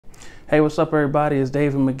Hey, what's up everybody? It's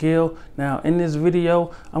David McGill. Now in this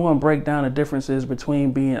video, I'm going to break down the differences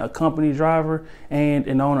between being a company driver and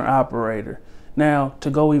an owner operator. Now to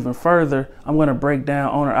go even further, I'm going to break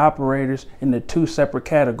down owner operators into two separate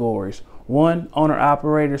categories. One, owner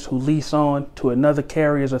operators who lease on to another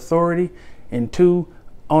carrier's authority, and two,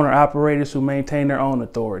 owner operators who maintain their own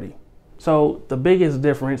authority. So the biggest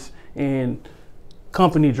difference in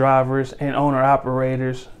company drivers and owner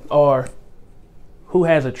operators are who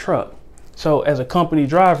has a truck. So as a company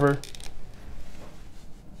driver,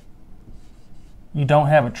 you don't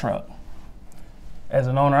have a truck. As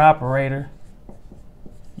an owner operator,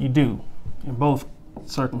 you do in both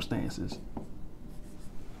circumstances.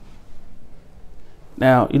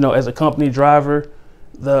 Now, as a company driver,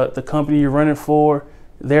 the company you're running for,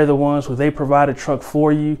 they're the ones who they provide a truck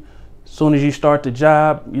for you. As soon as you start the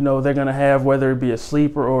job, they're going to have, whether it be a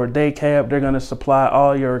sleeper or a day cab, they're going to supply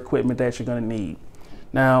all your equipment that you're going to need.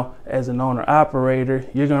 Now, as an owner operator,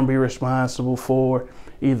 you're going to be responsible for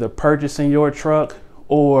either purchasing your truck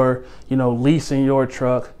or, leasing your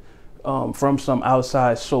truck from some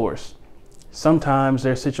outside source. Sometimes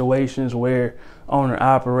there are situations where owner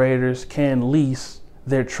operators can lease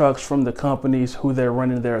their trucks from the companies who they're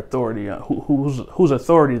running their authority on, whose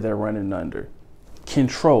authority they're running under.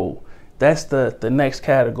 Control. That's the next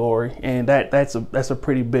category, and that's a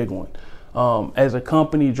pretty big one. As a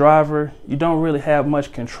company driver, you don't really have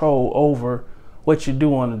much control over what you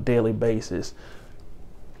do on a daily basis.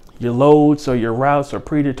 Your loads or your routes are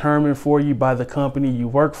predetermined for you by the company you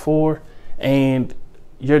work for, and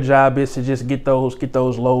your job is to just get those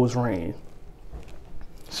loads ran.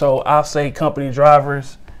 So I'll say company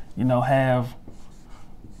drivers, have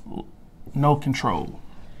no control.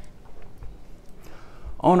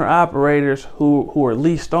 Owner operators who are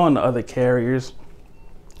leased on to other carriers,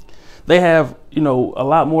 they have, a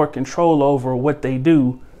lot more control over what they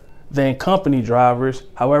do than company drivers.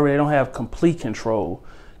 However, they don't have complete control.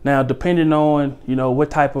 Now, depending on, what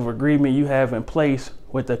type of agreement you have in place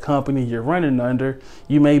with the company you're running under,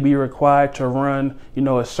 you may be required to run,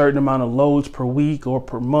 a certain amount of loads per week or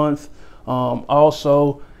per month.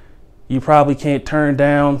 Also, you probably can't turn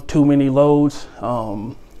down too many loads,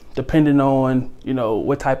 depending on,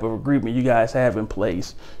 what type of agreement you guys have in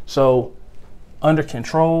place. So under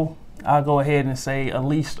control, I'll go ahead and say a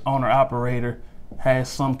leased owner operator has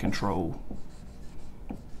some control.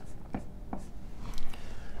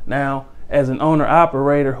 Now, as an owner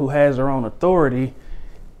operator who has their own authority,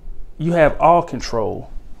 you have all control.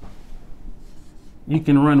 You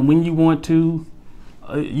can run when you want to.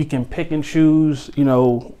 You can pick and choose,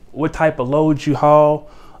 what type of loads you haul,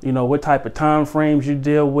 what type of time frames you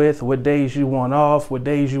deal with, what days you want off, what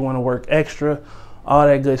days you want to work extra, all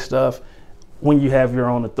that good stuff when you have your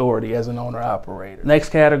own authority as an owner operator. Next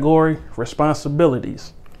category,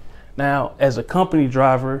 responsibilities. Now, as a company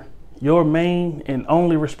driver, your main and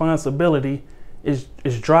only responsibility is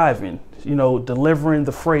driving, delivering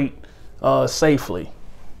the freight safely.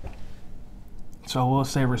 So we'll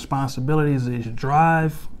say responsibilities is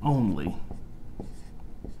drive only.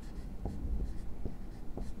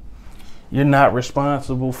 You're not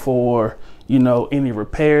responsible for, any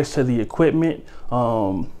repairs to the equipment.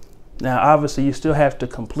 Now, obviously, you still have to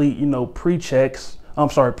complete,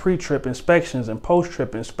 pre-trip inspections and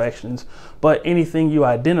post-trip inspections. But anything you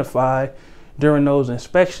identify during those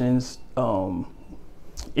inspections,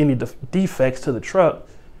 any defects to the truck,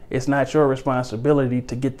 it's not your responsibility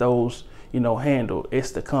to get those, handled. It's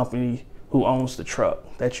the company who owns the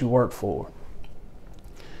truck that you work for.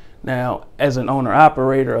 Now, as an owner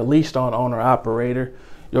operator, a leased on owner operator,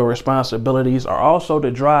 your responsibilities are also to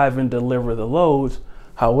drive and deliver the loads.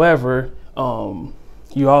 However,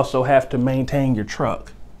 you also have to maintain your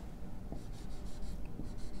truck.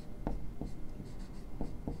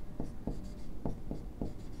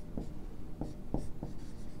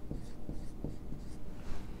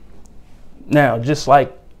 Now, just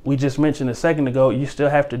like we just mentioned a second ago, you still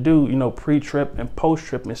have to do, pre-trip and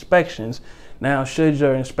post-trip inspections. Now, should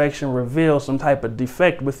your inspection reveal some type of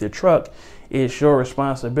defect with your truck, it's your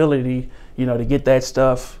responsibility, to get that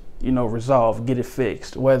stuff, resolved, get it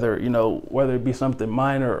fixed. Whether it be something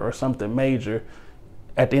minor or something major,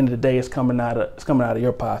 at the end of the day, it's coming out of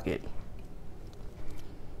your pocket.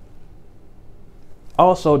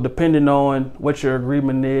 Also, depending on what your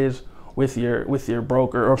agreement is with your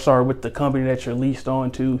broker, or with the company that you're leased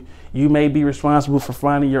on to, you may be responsible for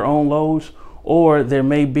finding your own loads, or there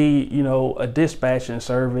may be, a dispatching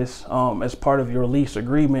service as part of your lease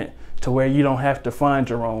agreement to where you don't have to find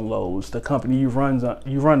your own loads. The company you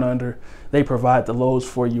run under, they provide the loads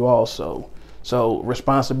for you also. So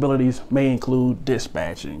responsibilities may include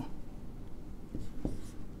dispatching.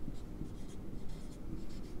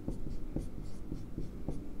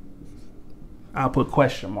 I'll put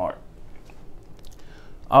question mark.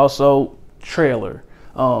 Also, trailer.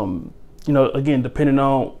 Again, depending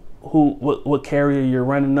on what carrier you're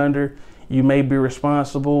running under, you may be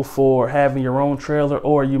responsible for having your own trailer,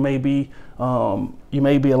 or you may be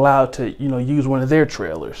allowed to use one of their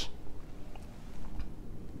trailers.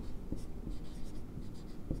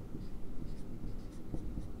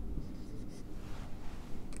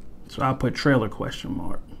 So I'll put trailer question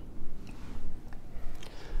mark.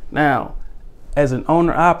 Now, as an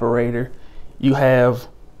owner operator, you're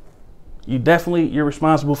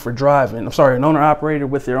responsible for driving. An owner operator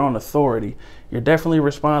with their own authority. You're definitely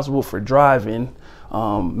responsible for driving,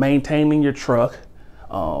 maintaining your truck,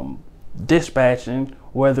 dispatching,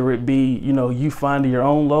 whether it be, you finding your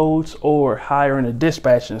own loads or hiring a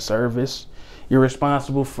dispatching service. You're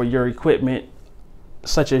responsible for your equipment,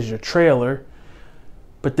 such as your trailer.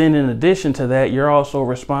 But then in addition to that, you're also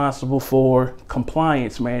responsible for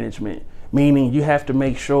compliance management, meaning you have to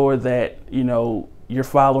make sure that, you're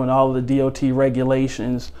following all of the DOT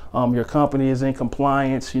regulations. Your company is in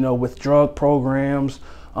compliance, with drug programs,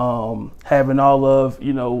 having all of,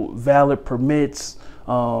 valid permits,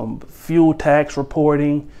 fuel tax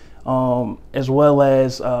reporting, as well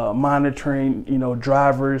as monitoring,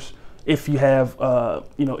 drivers if you have,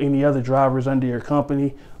 any other drivers under your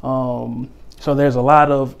company. So there's a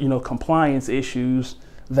lot of, compliance issues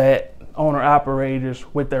that owner operators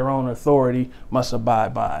with their own authority must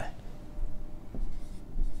abide by.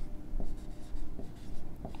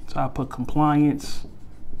 So I put compliance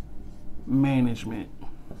management.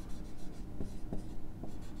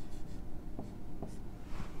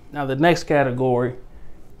 Now the next category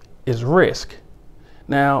is risk.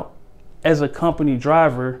 Now, as a company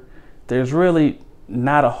driver, there's really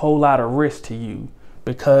not a whole lot of risk to you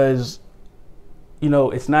because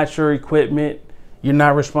it's not your equipment. You're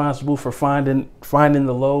not responsible for finding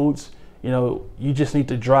the loads. You just need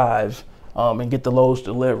to drive and get the loads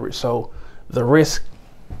delivered. So the risk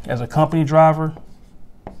as a company driver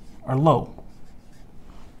are low.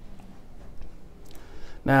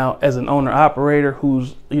 Now, as an owner operator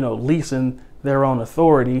who's leasing their own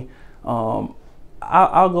authority, I'll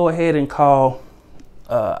go ahead and call.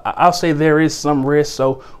 I'll say there is some risk,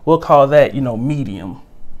 so we'll call that medium.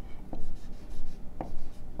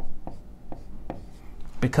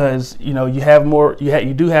 Because you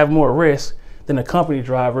do have more risk than a company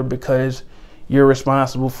driver because you're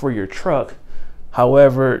responsible for your truck.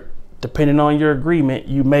 However, depending on your agreement,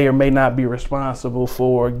 you may or may not be responsible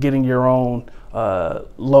for getting your own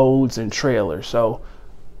loads and trailers. So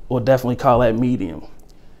we'll definitely call that medium.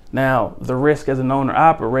 Now, the risk as an owner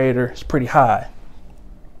operator is pretty high.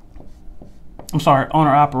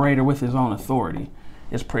 Owner operator with his own authority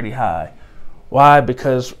is pretty high. Why?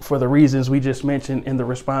 Because for the reasons we just mentioned in the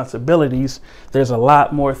responsibilities, there's a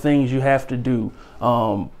lot more things you have to do.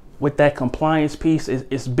 With that compliance piece,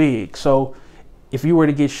 it's big. So if you were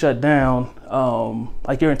to get shut down,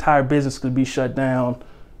 like your entire business could be shut down,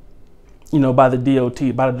 by the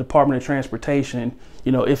DOT, by the Department of Transportation,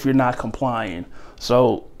 if you're not complying.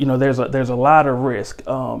 So, there's a lot of risk.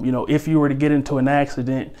 If you were to get into an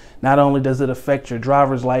accident, not only does it affect your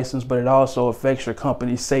driver's license, but it also affects your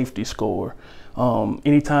company's safety score.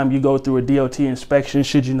 Anytime you go through a DOT inspection,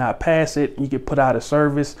 should you not pass it, you get put out of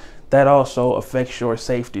service. That also affects your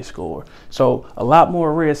safety score. So a lot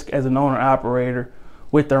more risk as an owner operator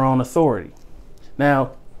with their own authority.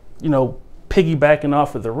 Now, piggybacking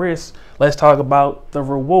off of the risk, let's talk about the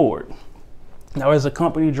reward. Now, as a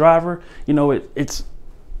company driver, it's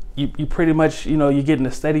you pretty much, you're getting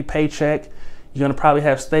a steady paycheck. You're going to probably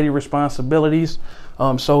have steady responsibilities.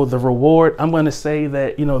 So the reward, I'm going to say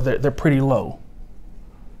that, they're pretty low.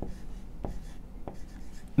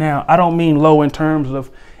 Now, I don't mean low in terms of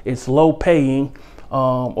it's low paying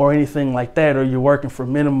or anything like that, or you're working for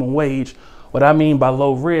minimum wage. What I mean by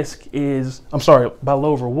low risk is, by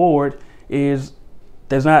low reward is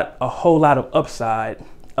there's not a whole lot of upside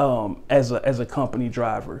as a company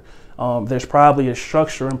driver. There's probably a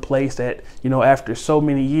structure in place that, after so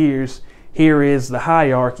many years, here is the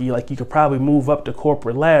hierarchy, like you could probably move up the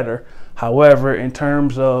corporate ladder. However, in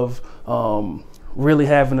terms of really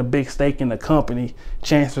having a big stake in the company,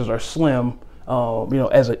 chances are slim,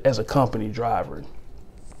 as a company driver.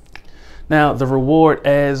 Now, the reward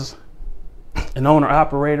as an owner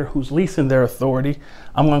operator who's leasing their authority,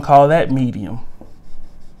 I'm going to call that medium.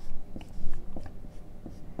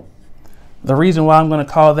 The reason why I'm going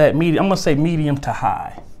to call that medium, I'm going to say medium to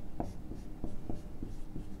high.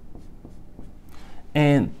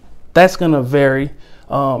 And that's going to vary,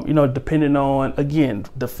 depending on, again,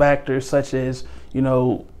 the factors such as,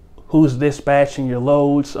 who's dispatching your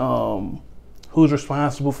loads, who's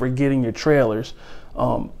responsible for getting your trailers.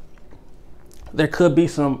 There could be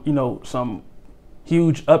some, some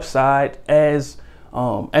huge upside as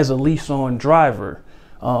a lease-on driver.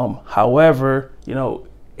 However,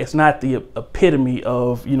 it's not the epitome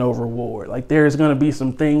of, reward. Like, there's going to be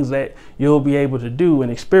some things that you'll be able to do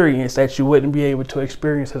and experience that you wouldn't be able to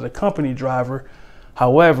experience as a company driver.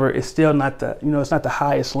 However, it's still not the, it's not the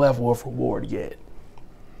highest level of reward yet.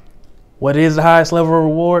 What is the highest level of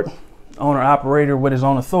reward? Owner operator with his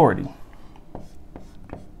own authority.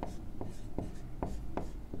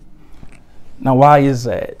 Now, why is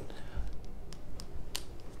that?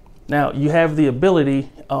 Now, you have the ability,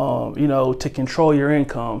 to control your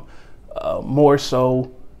income more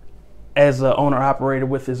so as an owner operator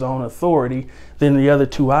with his own authority than the other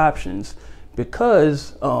two options,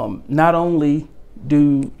 because not only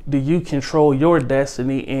do you control your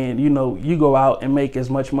destiny and, you go out and make as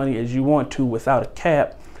much money as you want to without a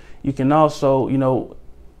cap, you can also,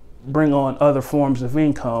 bring on other forms of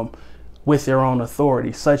income with your own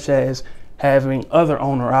authority, such as having other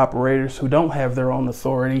owner operators who don't have their own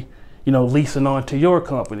authority, leasing on to your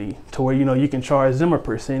company to where, you can charge them a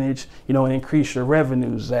percentage, and increase your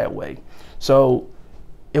revenues that way. So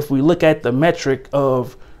if we look at the metric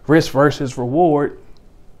of risk versus reward,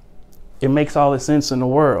 it makes all the sense in the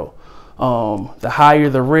world. The higher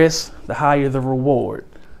the risk, the higher the reward.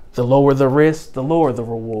 The lower the risk, the lower the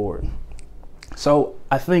reward. So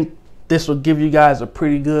I think this will give you guys a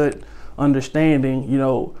pretty good understanding,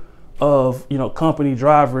 of, company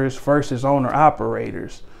drivers versus owner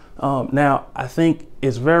operators. Now, I think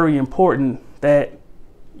it's very important that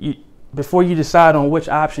before you decide on which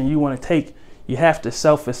option you want to take, you have to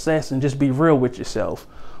self-assess and just be real with yourself.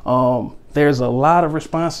 There's a lot of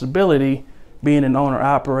responsibility being an owner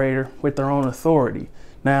operator with their own authority.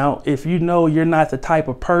 Now, if you're not the type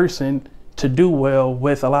of person to do well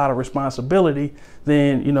with a lot of responsibility,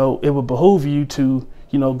 then, it would behoove you to,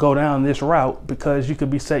 go down this route, because you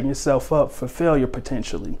could be setting yourself up for failure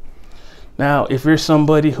potentially. Now, if you're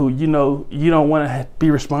somebody who, you don't want to be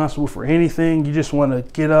responsible for anything, you just want to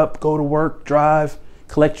get up, go to work, drive,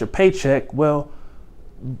 collect your paycheck, well,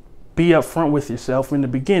 be upfront with yourself in the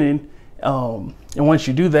beginning. And once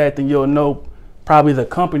you do that, then you'll know probably the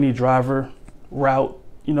company driver route,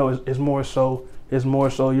 is more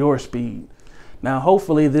so your speed. Now,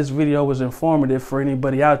 hopefully this video was informative for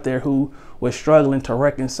anybody out there who was struggling to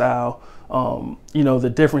reconcile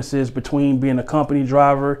the differences between being a company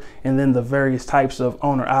driver and then the various types of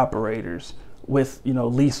owner operators with,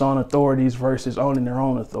 lease on authorities versus owning their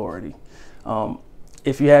own authority.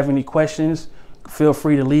 If you have any questions, feel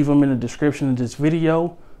free to leave them in the description of this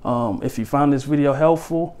video. If you found this video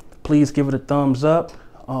helpful, please give it a thumbs up.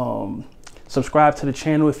 Subscribe to the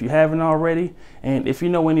channel if you haven't already. And if you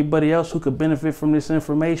know anybody else who could benefit from this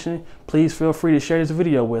information, please feel free to share this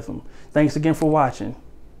video with them. Thanks again for watching.